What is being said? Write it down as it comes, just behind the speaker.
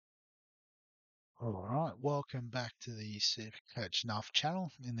Alright, welcome back to the SuperCoach Nuff channel.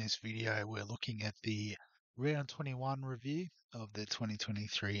 In this video, we're looking at the Round 21 review of the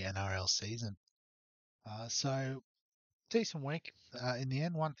 2023 NRL season. Decent week. In the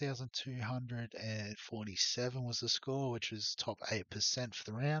end, 1,247 was the score, which was top 8% for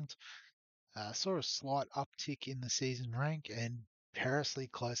the round. Saw a slight uptick in the season rank and perilously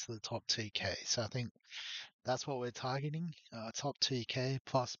close to the top 2K. So I think that's what we're targeting. Top 2K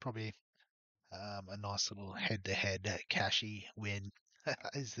plus probably a nice little head-to-head cashy win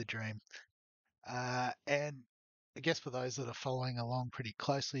is the dream. And I guess for those that are following along pretty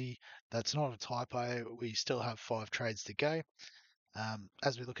closely, that's not a typo. We still have 5 trades to go.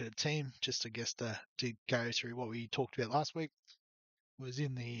 As we look at a team, just I guess to go through what we talked about last week, was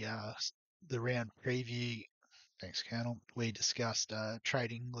in the round preview. Thanks, Colonel. We discussed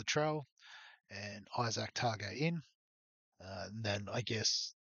trading Latrell and Isaac Targo in. And then I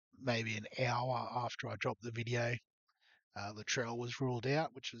guess maybe an hour after I dropped the video, Latrell was ruled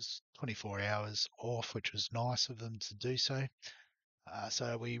out, which was 24 hours off, which was nice of them to do so.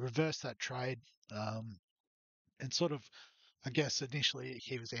 So we reversed that trade and sort of, I guess initially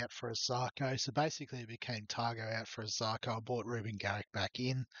he was out for a Zarko. So basically it became Targo out for a Zarko. I bought Ruben Garrick back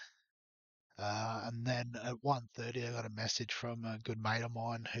in. And then at 1:30, I got a message from a good mate of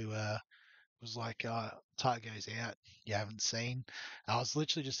mine who was like, Targo's out, you haven't seen. I was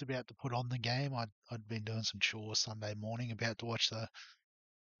literally just about to put on the game. I'd been doing some chores Sunday morning, about to watch the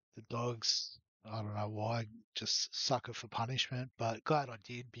Dogs. I don't know why, just sucker for punishment, but glad I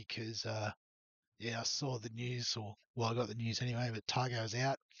did because, yeah, I saw the news, or well, I got the news anyway, but Targo's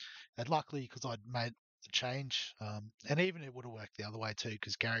out. And luckily, because I'd made the change, and even it would have worked the other way too,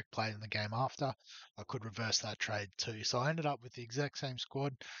 because Garrick played in the game after, I could reverse that trade too. So I ended up with the exact same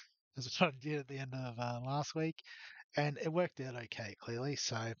squad as I did at the end of last week, and it worked out okay, clearly.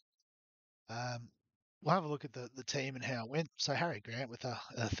 So um, we'll have a look at the team and how it went. So Harry Grant with a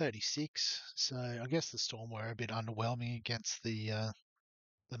 36. So I guess the Storm were a bit underwhelming against the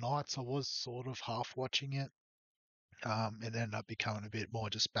Knights. I was sort of half watching it. It ended up becoming a bit more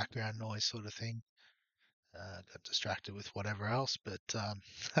just background noise sort of thing. Got distracted with whatever else, but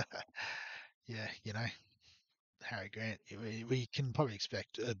yeah, Harry Grant, we can probably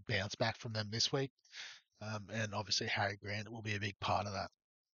expect a bounce back from them this week. And obviously Harry Grant will be a big part of that.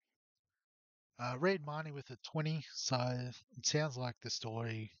 Reed Marnie with a 20. So it sounds like the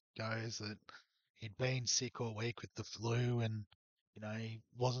story goes that he'd been sick all week with the flu, and he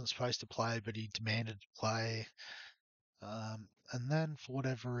wasn't supposed to play, but he demanded to play. And then for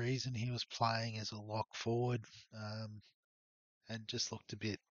whatever reason, he was playing as a lock forward, and just looked a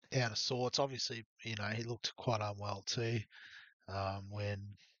bit out of sorts. Obviously, he looked quite unwell too.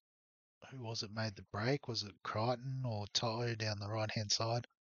 When who was it made the break? Was it Crichton or Toto down the right hand side?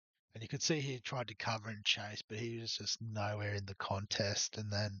 And you could see he tried to cover and chase, but he was just nowhere in the contest. And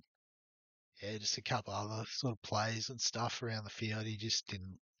then, yeah, just a couple other sort of plays and stuff around the field. He just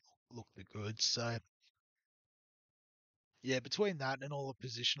didn't look the goods. So, yeah, between that and all the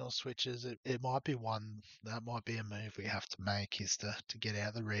positional switches, it might be one that might be a move we have to make, is to get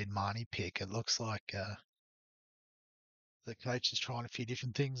out the Reed Marnie pick. It looks like the coach is trying a few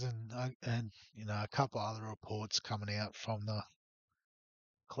different things, and a couple other reports coming out from the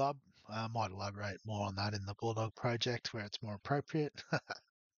club. I might elaborate more on that in the Bulldog project where it's more appropriate.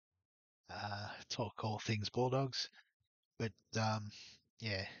 Talk all things Bulldogs, but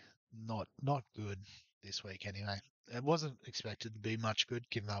yeah, not good this week anyway. It wasn't expected to be much good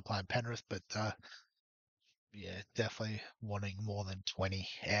given they were playing Penrith, but yeah, definitely wanting more than 20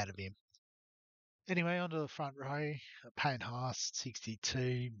 out of him. Anyway, onto the front row. Payne Haas,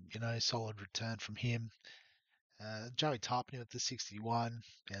 62. Solid return from him. Joey Tarpany with the 61.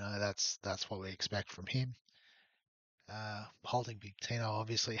 That's what we expect from him. Holding Big Tino,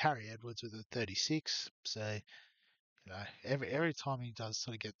 obviously. Harry Edwards with a 36. So, every time he does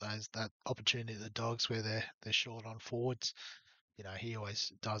sort of get that opportunity at the Dogs where they're short on forwards, he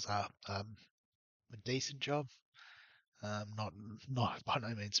always does a decent job. Not by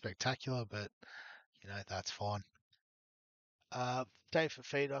no means spectacular, but that's fine. Dave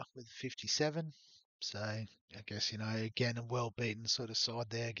Fafita with 57. So I guess, again, a well beaten sort of side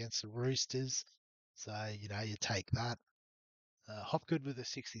there against the Roosters. So, you take that. Hopgood with a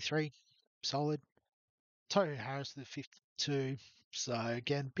 63. Solid. Tohu Harris with a 52. So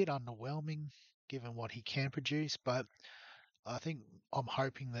again, a bit underwhelming given what he can produce, but I think I'm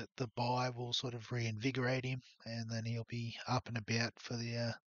hoping that the bye will sort of reinvigorate him, and then he'll be up and about for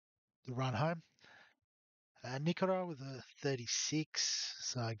the run home. Nikora with a 36,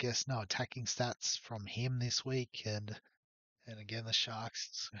 so I guess no attacking stats from him this week, and And again, the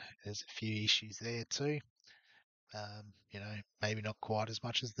Sharks, there's a few issues there too. Maybe not quite as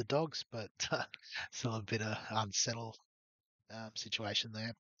much as the Dogs, but still a bit of unsettled situation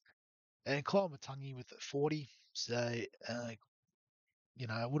there. And Matangi with 40. So,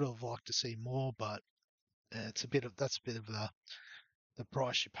 I would have liked to see more, but that's a bit of the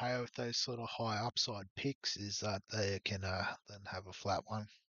price you pay with those sort of high upside picks is that they can then have a flat one.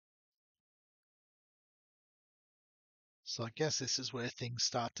 So I guess this is where things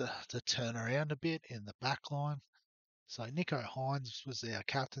start to turn around a bit in the back line. So Nico Hines was our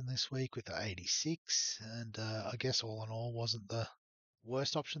captain this week with the 86, and I guess all in all wasn't the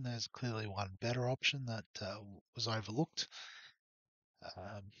worst option. There's clearly one better option that was overlooked,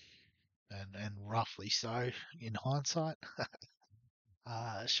 um, and roughly so in hindsight.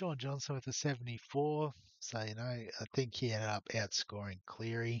 Sean Johnson with a 74, so I think he ended up outscoring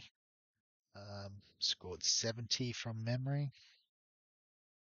Cleary. Scored 70 from memory.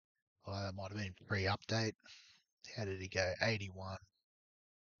 That might have been pre-update. How did he go? 81.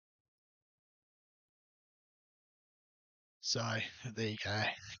 So there you go.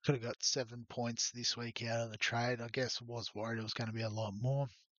 Could have got 7 points this week out of the trade. I guess I was worried it was going to be a lot more.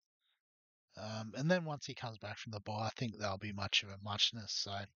 And then once he comes back from the bye, I think there'll be much of a muchness.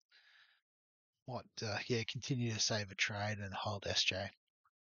 So continue to save a trade and hold SJ.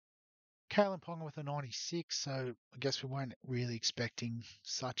 Kalen Ponga with a 96. So I guess we weren't really expecting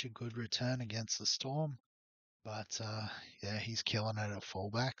such a good return against the Storm. But he's killing it at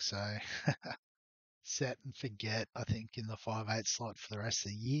fullback. So set and forget, I think, in the 5'8" slot for the rest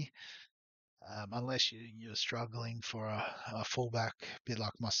of the year. Unless you're struggling for a fullback, a bit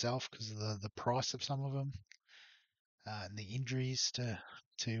like myself, because of the price of some of them and the injuries to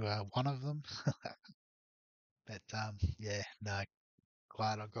one of them. But no,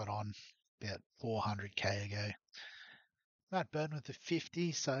 glad I got on about 400k ago. Matt Burton with the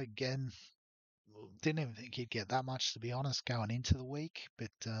 50, so again, didn't even think he'd get that much to be honest going into the week, but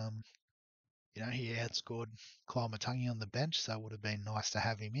he outscored Matangi on the bench, so it would have been nice to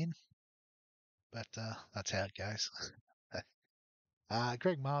have him in. But that's how it goes.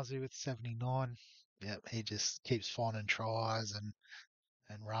 Greg Marzee with 79. Yep, he just keeps finding tries and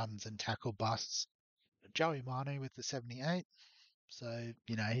runs and tackle busts. Joey Manu with the 78. So,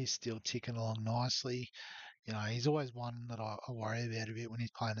 he's still ticking along nicely. He's always one that I worry about a bit when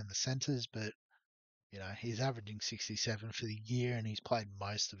he's playing in the centres, but, he's averaging 67 for the year and he's played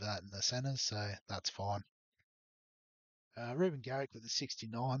most of that in the centres, so that's fine. Ruben Garrick with the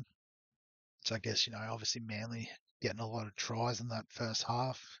 69. So I guess, obviously Manly getting a lot of tries in that first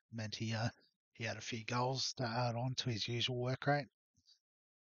half meant he had a few goals to add on to his usual work rate.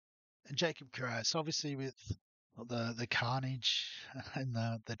 And Jacob Kiraz, obviously with the carnage and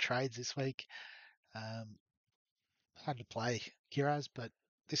the trades this week, had to play Kiraz, but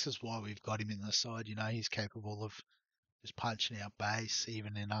this is why we've got him in the side. He's capable of just punching out base,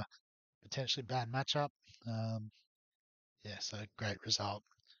 even in a potentially bad matchup. So great result.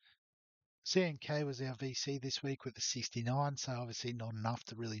 CNK was our VC this week with the 69, so obviously not enough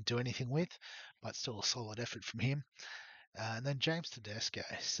to really do anything with, but still a solid effort from him. And then James Tedesco,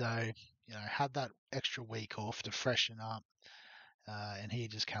 so had that extra week off to freshen up, and he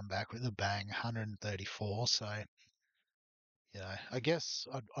just come back with a bang, 134. So I guess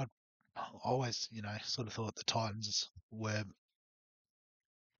I'd always sort of thought the Titans were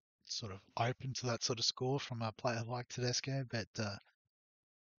sort of open to that sort of score from a player like Tedesco, but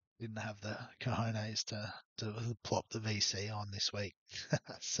didn't have the cojones to plop the VC on this week.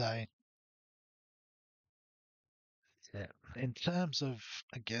 So, yeah. In terms of,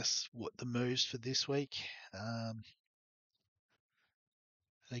 I guess, what the moves for this week,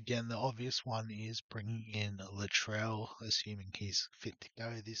 again, the obvious one is bringing in Latrell, assuming he's fit to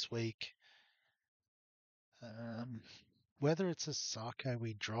go this week. Whether it's a Sarko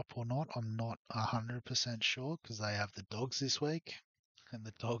we drop or not, I'm not 100% sure because they have the Dogs this week, and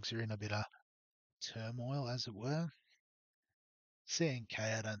the Dogs are in a bit of turmoil, as it were. CNK,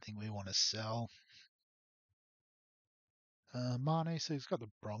 I don't think we want to sell. Mane, so he's got the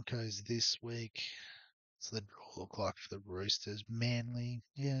Broncos this week. So the draw look like for the Roosters. Manly,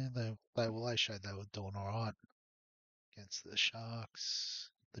 yeah, they showed they were doing all right against the Sharks.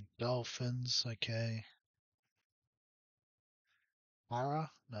 The Dolphins, okay. Para,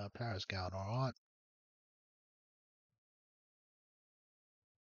 no, Para's going all right.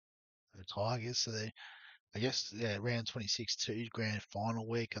 The Tigers, so I guess, round 26 2 grand final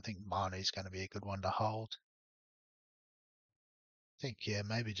week. I think Mane's going to be a good one to hold. I think,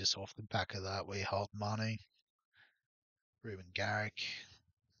 maybe just off the back of that, we hold Mane. Ruben Garrick.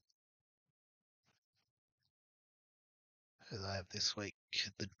 Who do they have this week?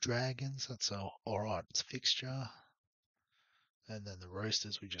 The Dragons. That's a alright fixture. And then the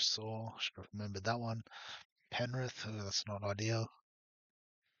Roosters we just saw. Should have remembered that one. Penrith. Oh, that's not ideal.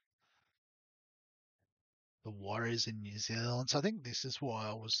 The Warriors in New Zealand. So I think this is why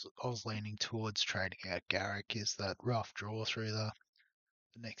I was leaning towards trading out Garrick, is that rough draw through the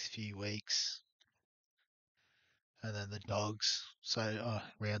next few weeks. And then the Dogs. So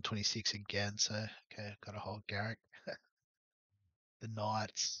round 26 again. So okay, got to hold Garrick. The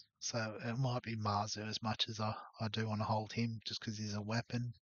Knights. So it might be Marzu as much as I do want to hold him just because he's a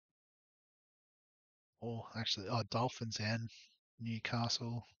weapon. Or actually, Dolphins and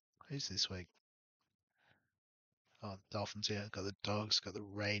Newcastle. Who's this week? Oh, Dolphins, yeah. Got the Dogs, got the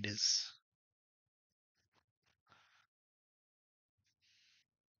Raiders.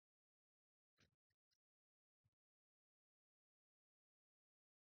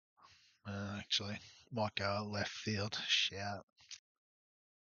 Actually, might go left field. Shout.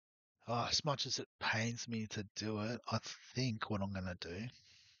 Oh, as much as it pains me to do it, I think what I'm going to do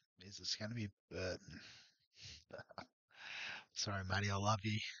is it's going to be Burton. Sorry, Matty, I love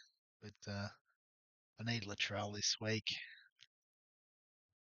you, but I need Latrell this week.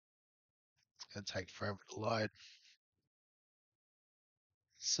 It's going to take forever to load.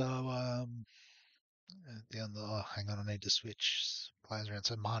 So, hang on, I need to switch players around.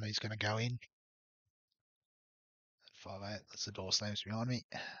 So Manu's going to go in at 5'8". That's the door slams behind me.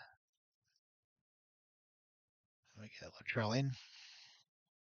 We get Latrell in.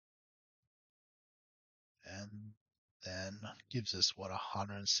 And then gives us, what,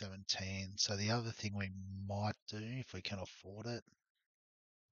 117. So the other thing we might do, if we can afford it,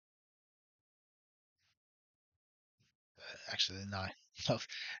 actually, no.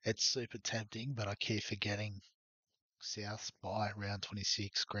 It's super tempting, but I keep forgetting South by round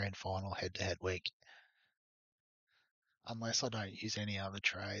 26 grand final head-to-head week. Unless I don't use any other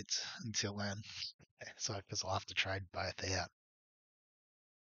trades until then. So, because I'll have to trade both out.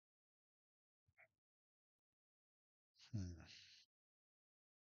 Hmm.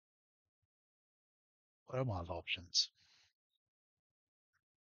 What are my options?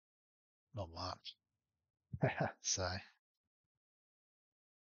 Not much. So,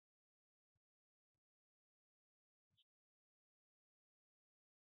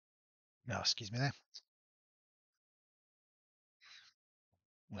 no, excuse me there.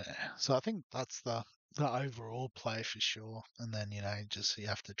 Yeah. So I think that's the overall play for sure. And then, just you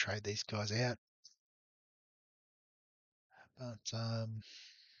have to trade these guys out. But no,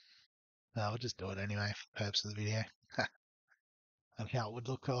 we'll just do it anyway for the purpose of the video. And how it would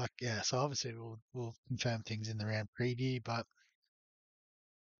look like. Yeah, so obviously we'll confirm things in the round preview, but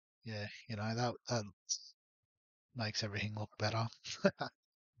yeah, that makes everything look better.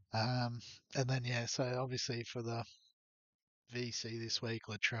 And then yeah, so obviously for the VC this week,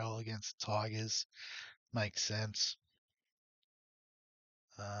 Latrell against the Tigers makes sense.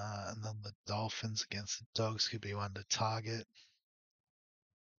 And then the Dolphins against the Dogs could be one to target.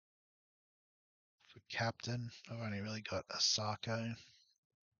 For captain, I've only really got Asako.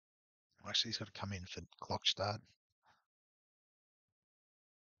 Actually, he's got to come in for Klokstad.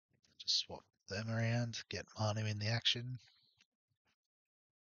 Just swap them around, get Manu in the action.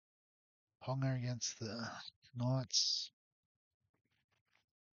 Ponga against the Knights.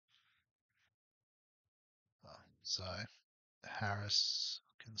 So Harris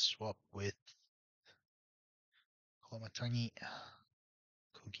can swap with Klomatangi,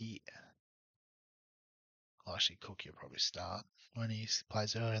 Cookie. Well, actually, Cookie will probably start when he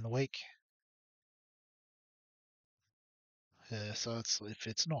plays early in the week. Yeah, so if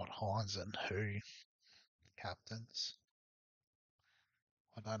it's not Hines, and who captains?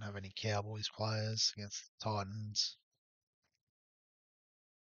 I don't have any Cowboys players against the Titans.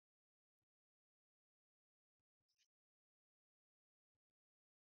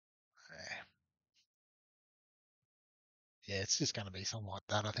 Yeah, it's just going to be something like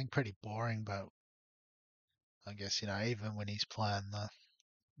that. I think pretty boring, but I guess, even when he's playing the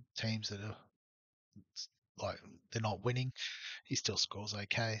teams that are like they're not winning, he still scores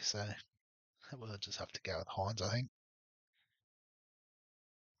okay. So we'll just have to go with Hines, I think.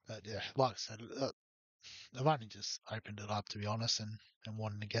 But yeah, like I said, I've only just opened it up to be honest, and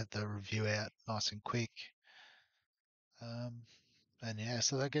wanting to get the review out nice and quick. Um, and yeah,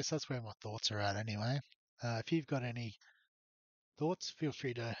 so I guess that's where my thoughts are at anyway. If you've got any thoughts, feel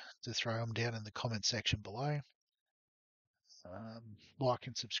free to throw them down in the comment section below. Like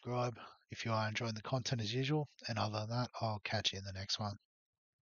and subscribe if you are enjoying the content as usual. And other than that, I'll catch you in the next one.